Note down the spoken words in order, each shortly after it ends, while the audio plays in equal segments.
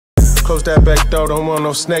Close that back door, don't want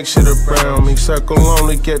no snake shit around me. Circle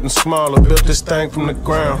only getting smaller, built this thing from the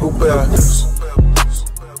ground. Who built this?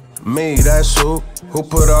 Me, that's who. Who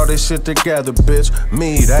put all this shit together, bitch?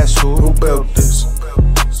 Me, that's who. Who built this?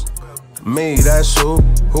 Me, that's who.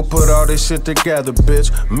 Who put all this shit together,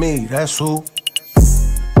 bitch? Me, that's who.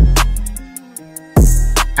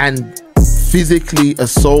 And physically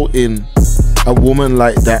assaulting a woman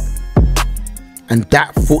like that, and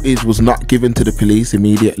that footage was not given to the police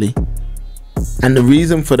immediately. And the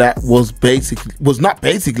reason for that was was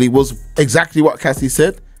exactly what Cassie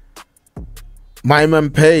said. My man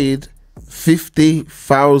paid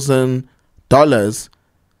 $50,000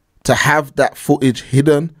 to have that footage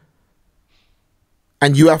hidden.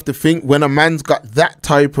 And you have to think, when a man's got that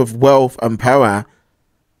type of wealth and power,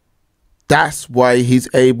 that's why he's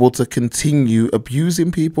able to continue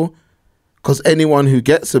abusing people. Because anyone who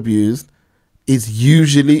gets abused is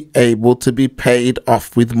usually able to be paid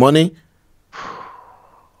off with money.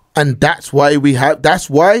 And that's why that's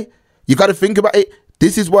why you got to think about it.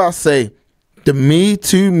 This is why I say the Me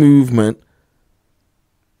Too movement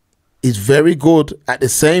is very good. At the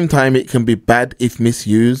same time, it can be bad if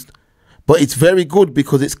misused. But it's very good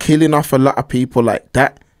because it's killing off a lot of people like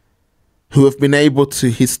that who have been able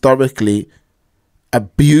to historically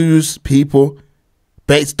abuse people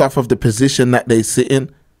based off of the position that they sit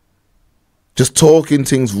in. Just talking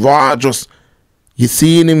things raw, you're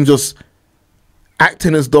seeing him just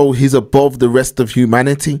acting as though he's above the rest of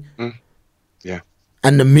humanity. Yeah.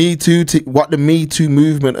 And the Me Too, what the Me Too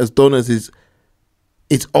movement has done is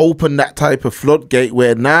it's opened that type of floodgate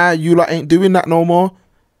where, nah, you lot ain't doing that no more.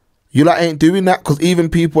 You lot ain't doing that. Because even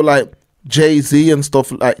people like Jay-Z and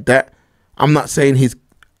stuff like that, I'm not saying he's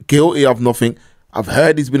guilty of nothing. I've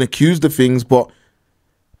heard he's been accused of things, but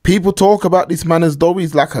people talk about this man as though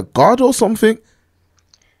he's like a god or something.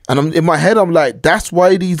 And in my head, I'm like, that's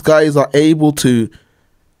why these guys are able to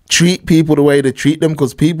treat people the way they treat them,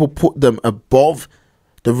 because people put them above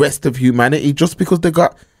the rest of humanity just because they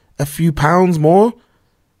got a few pounds more.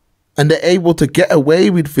 And they're able to get away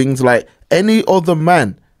with things like any other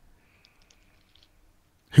man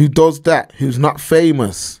who does that, who's not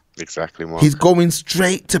famous. Exactly, Mark. He's going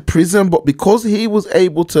straight to prison. But because he was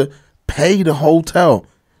able to pay the hotel,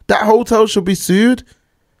 that hotel should be sued.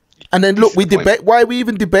 And then look, we debate. Why are we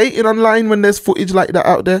even debating online when there's footage like that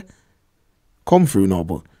out there? Come through,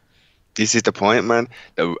 Noble. This is the point, man.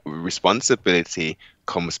 The responsibility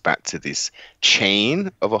comes back to this chain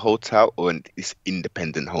of a hotel or this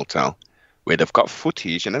independent hotel where they've got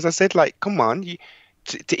footage. And as I said, like, come on,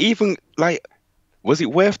 to even, like, was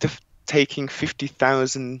it worth taking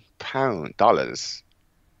 $50,000?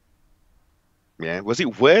 Yeah, was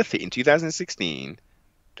it worth it in 2016?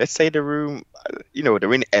 Let's say the room,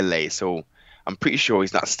 they're in LA, so I'm pretty sure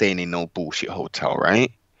he's not staying in no bullshit hotel, right?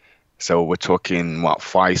 So we're talking, what,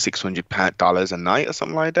 $500-600 a night or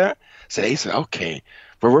something like that? So they said, okay,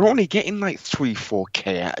 but we're only getting like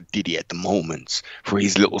 3-4K out of Diddy at the moment for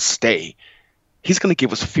his little stay. He's going to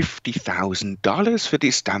give us $50,000 for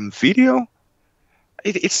this damn video?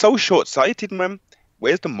 It's so short-sighted, man.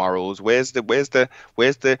 Where's the morals? Where's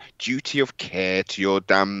the duty of care to your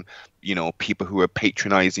damn, people who are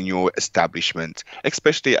patronizing your establishment,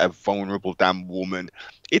 especially a vulnerable damn woman?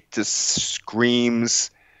 It just screams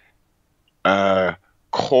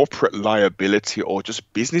corporate liability or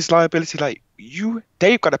just business liability. Like,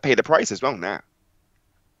 they've got to pay the price as well now.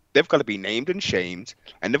 They've got to be named and shamed,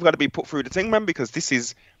 and they've got to be put through the thing, man, because this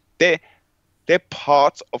is they're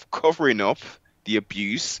part of covering up the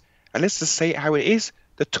abuse. And let's just say it how it is,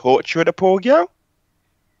 the torture of the poor girl.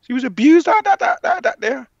 She was abused there.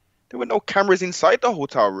 There were no cameras inside the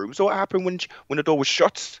hotel room. So what happened when the door was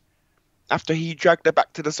shut? After he dragged her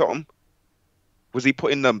back to the something? Was he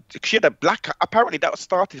putting them? She had a black eye. Apparently that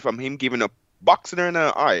started from him giving a boxing her in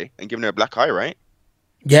her eye and giving her a black eye, right?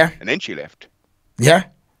 Yeah. And then she left. Yeah.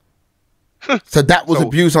 So that was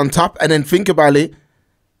abuse on top. And then think about it.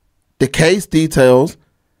 The case details.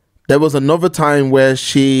 There was another time where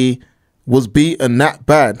she was beaten that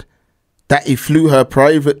bad that he flew her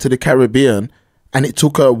private to the Caribbean and it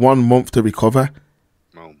took her 1 month to recover.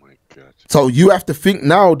 Oh my God. So you have to think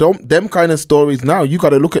now, them kind of stories now, you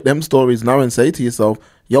got to look at them stories now and say to yourself,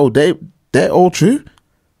 yo, they're all true.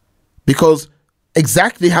 Because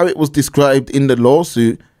exactly how it was described in the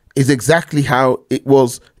lawsuit is exactly how it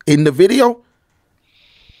was in the video.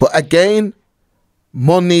 But again,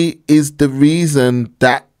 money is the reason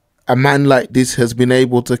that a man like this has been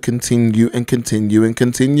able to continue and continue and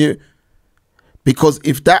continue. Because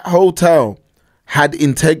if that hotel had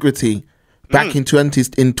integrity back in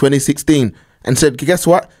 2016 and said, guess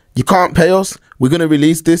what? You can't pay us. We're going to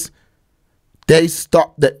release this. they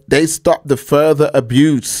stopped the further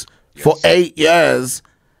abuse for 8 years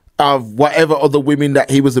of whatever other women that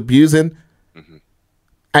he was abusing.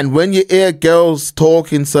 And when you hear girls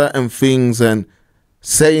talking certain things and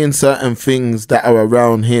saying certain things that are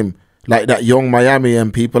around him, like that Young Miami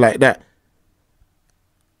and people like that,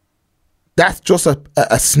 that's just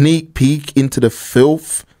a sneak peek into the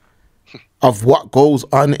filth of what goes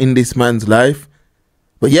on in this man's life.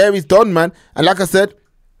 But yeah, he's done, man. And like I said,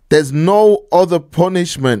 there's no other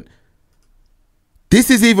punishment.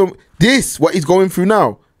 What he's going through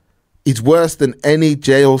now is worse than any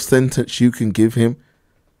jail sentence you can give him.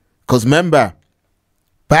 Because remember,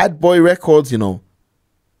 Bad Boy Records, you know,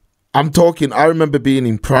 I remember being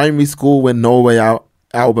in primary school when No Way Out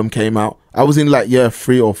album came out. I was in like year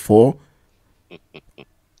 3 or 4.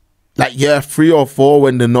 Like year 3 or 4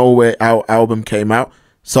 when the No Way Out album came out.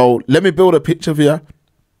 So let me build a picture for you.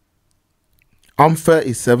 I'm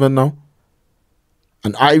 37 now.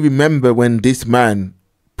 And I remember when this man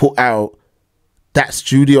put out that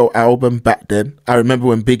studio album back then. I remember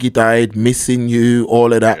when Biggie died, Missing You,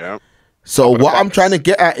 all of that. Yeah. So what I'm trying to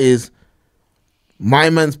get at is my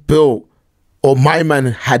man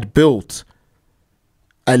had built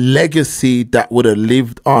a legacy that would have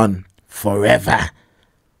lived on forever.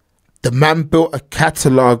 The man built a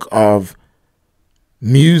catalogue of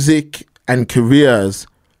music and careers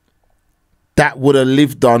that would have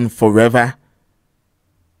lived on forever.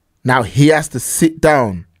 Now he has to sit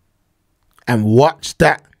down and watch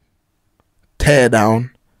that tear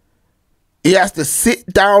down. He has to sit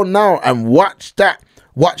down now and watch that.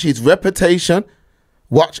 Watch his reputation.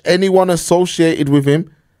 Watch anyone associated with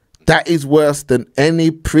him. That is worse than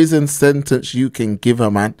any prison sentence you can give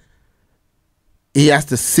a man. He has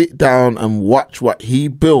to sit down and watch what he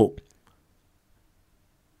built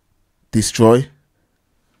destroy.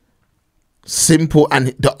 Simple. And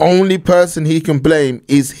the only person he can blame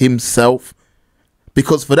is himself.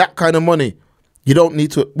 Because for that kind of money, you don't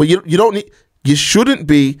need to, well, you shouldn't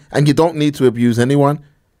be, and you don't need to abuse anyone.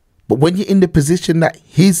 But when you're in the position that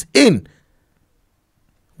he's in,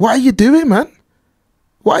 what are you doing, man?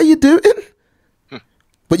 What are you doing?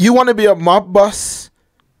 But you want to be a mob boss.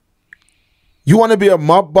 You want to be a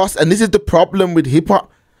mob boss, and this is the problem with hip hop.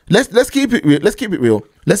 Let's keep it real. Let's keep it real.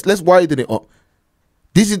 Let's widen it up.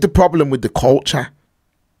 This is the problem with the culture.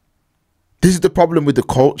 This is the problem with the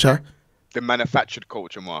culture. The manufactured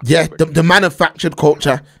culture, Mark. Yeah, the manufactured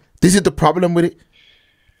culture. This is the problem with it.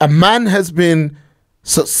 A man has been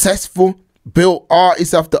successful, built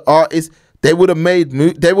artist after artist. They would have made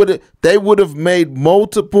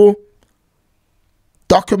multiple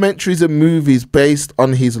documentaries and movies based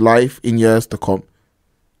on his life in years to come.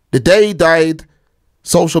 The day he died,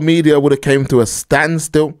 social media would have came to a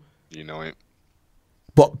standstill. You know it.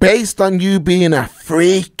 But based on you being a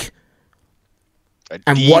freak, a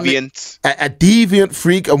deviant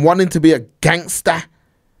freak, and wanting to be a gangster,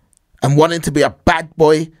 and wanting to be a bad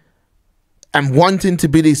boy, and wanting to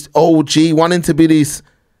be this OG, wanting to be this.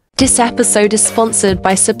 This episode is sponsored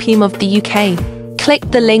by Supreme of the UK.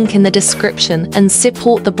 Click the link in the description and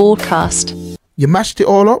support the broadcast. You mashed it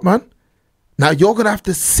all up, man. Now you're gonna have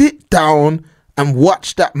to sit down and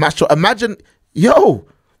watch that mash up. Imagine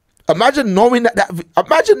knowing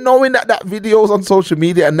that video's on social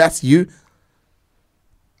media and that's you.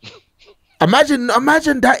 Imagine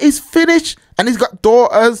that is finished and he's got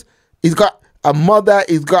daughters, he's got a mother,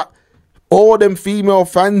 he's got all them female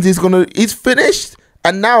fans, he's finished,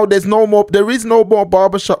 and now there is no more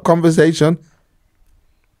barbershop conversation.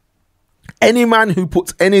 Any man who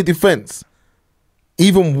puts any defense,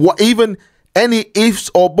 even any ifs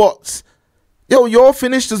or buts, you're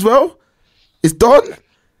finished as well. It's done.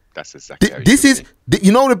 That's exactly this is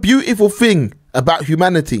the beautiful thing about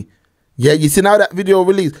humanity. Yeah, you see now that video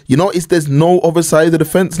released, there's no other side of the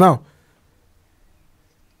fence now.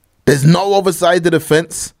 There's no other side of the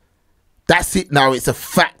fence. That's it now. It's a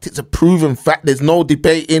fact. It's a proven fact. There's no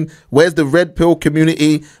debating. Where's the red pill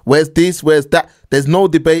community? Where's this? Where's that? There's no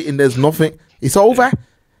debating. There's nothing. It's over.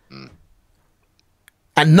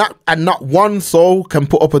 And not one soul can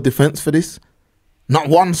put up a defense for this. Not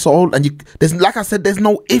one soul. And there's, like I said, there's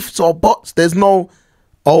no ifs or buts. There's no,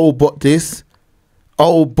 oh, but this.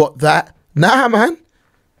 Oh, but that. Nah, man.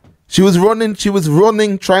 She was running,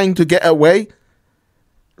 trying to get away.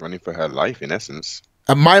 Running for her life, in essence.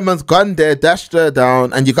 And my man's gone there, dashed her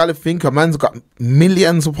down, and you got to think a man's got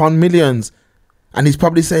millions upon millions. And he's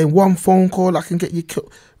probably saying, one phone call, I can get you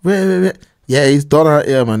killed. Wait. Yeah, he's done out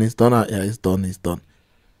here, man. He's done out here. He's done. It's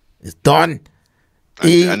done.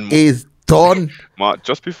 He is done. Mark,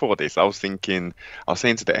 just before this, I was saying to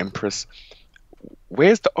the Empress,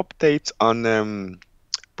 where's the update on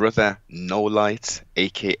brother No Light,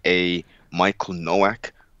 aka Michael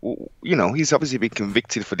Nowak. You know, he's obviously been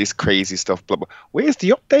convicted for this crazy stuff. Blah blah. Where's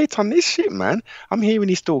the update on this shit, man? I'm hearing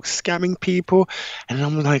he's still scamming people, and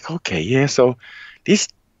I'm like, okay, yeah. So this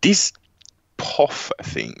Puff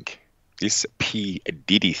thing, this P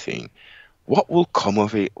Diddy thing, what will come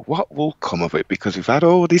of it? What will come of it? Because we've had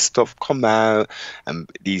all this stuff come out, and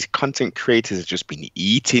these content creators have just been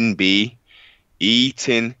eating,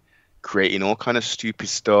 creating all kind of stupid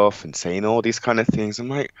stuff and saying all these kind of things. I'm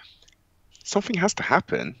like, something has to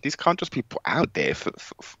happen. These can't just be put out there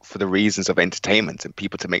for the reasons of entertainment and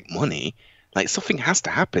people to make money. Like, something has to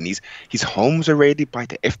happen. His home's raided by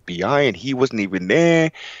the FBI and he wasn't even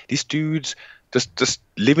there. This dude's just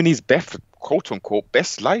living his best, quote unquote,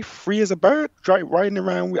 best life, free as a bird, riding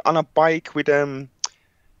around on a bike with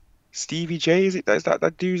Stevie J. Is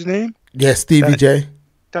that dude's name? Yeah, Stevie J.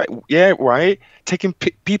 Yeah, right. Taking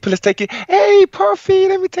people is taking, hey, Puffy,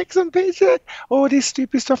 let me take some pictures. All this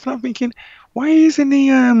stupid stuff. And I'm thinking, why isn't he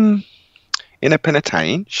in a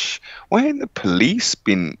penitentiary? Why hasn't the police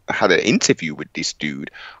had an interview with this dude?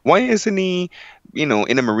 Why isn't he, in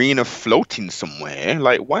a marina floating somewhere?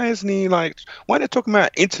 Like, why isn't he why are they talking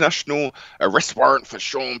about international arrest warrant for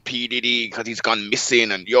Sean P. Diddy because he's gone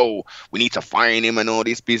missing and we need to find him and all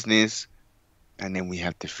this business? And then we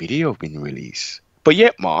have the video being released. But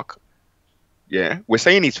yet, Mark, yeah, we're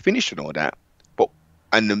saying he's finished and all that.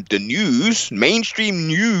 And the news, mainstream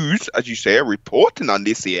news, as you say, are reporting on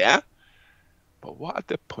this here. But what are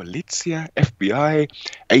the Polizia, FBI,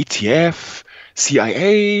 ATF,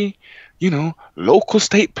 CIA, local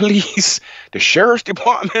state police, the sheriff's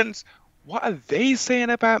departments? What are they saying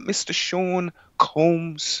about Mr. Sean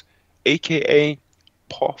Combs, a.k.a.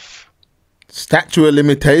 Puff? Statute of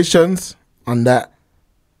limitations on that.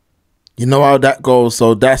 You know how that goes.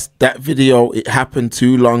 So that video, it happened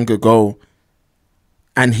too long ago.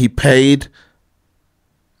 And he paid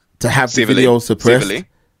to have the video suppressed.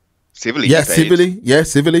 Civilly. Yeah, civilly. Yeah,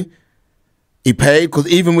 civilly. He paid because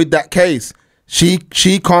even with that case, she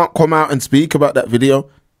can't come out and speak about that video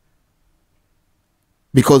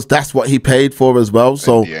because that's what he paid for as well.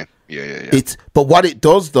 So yeah. But what it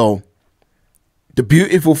does though, the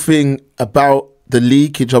beautiful thing about the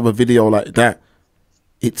leakage of a video like that,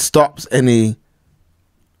 it stops any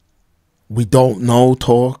we don't know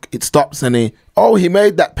talk. It stops any, he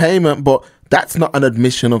made that payment, but that's not an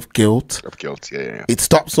admission of guilt. Of guilt, yeah. It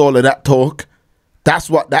stops all of that talk. That's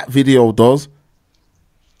what that video does.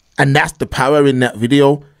 And that's the power in that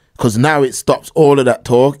video, because now it stops all of that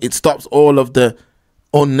talk. It stops all of the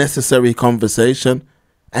unnecessary conversation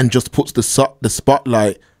and just puts the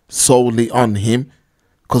spotlight solely on him.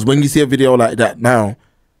 Because when you see a video like that now,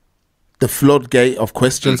 the floodgate of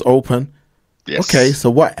questions open. Yes. Okay,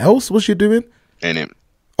 so what else was you doing?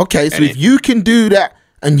 Okay, so if it. you can do that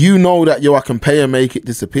and you know that, I can pay and make it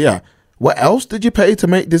disappear, what else did you pay to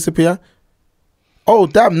make disappear? Oh,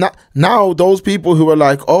 damn, now those people who are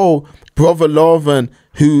like, brother love and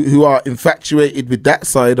who are infatuated with that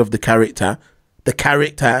side of the character,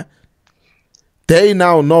 they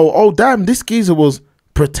now know, oh, damn, this geezer was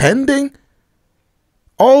pretending.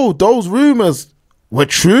 Oh, those rumors were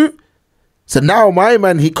true. So now my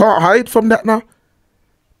man, he can't hide from that now.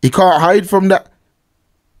 He can't hide from that.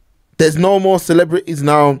 There's no more celebrities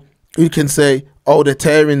now who can say, they're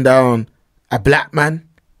tearing down a black man.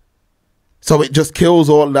 So it just kills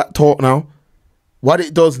all that talk now. What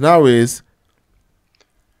it does now is,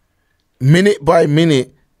 minute by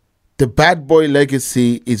minute, the bad boy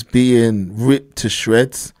legacy is being ripped to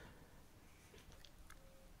shreds.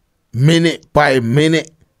 Minute by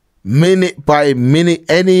minute. Minute by minute,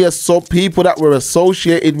 any people that were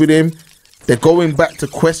associated with him, they're going back to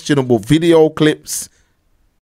questionable video clips.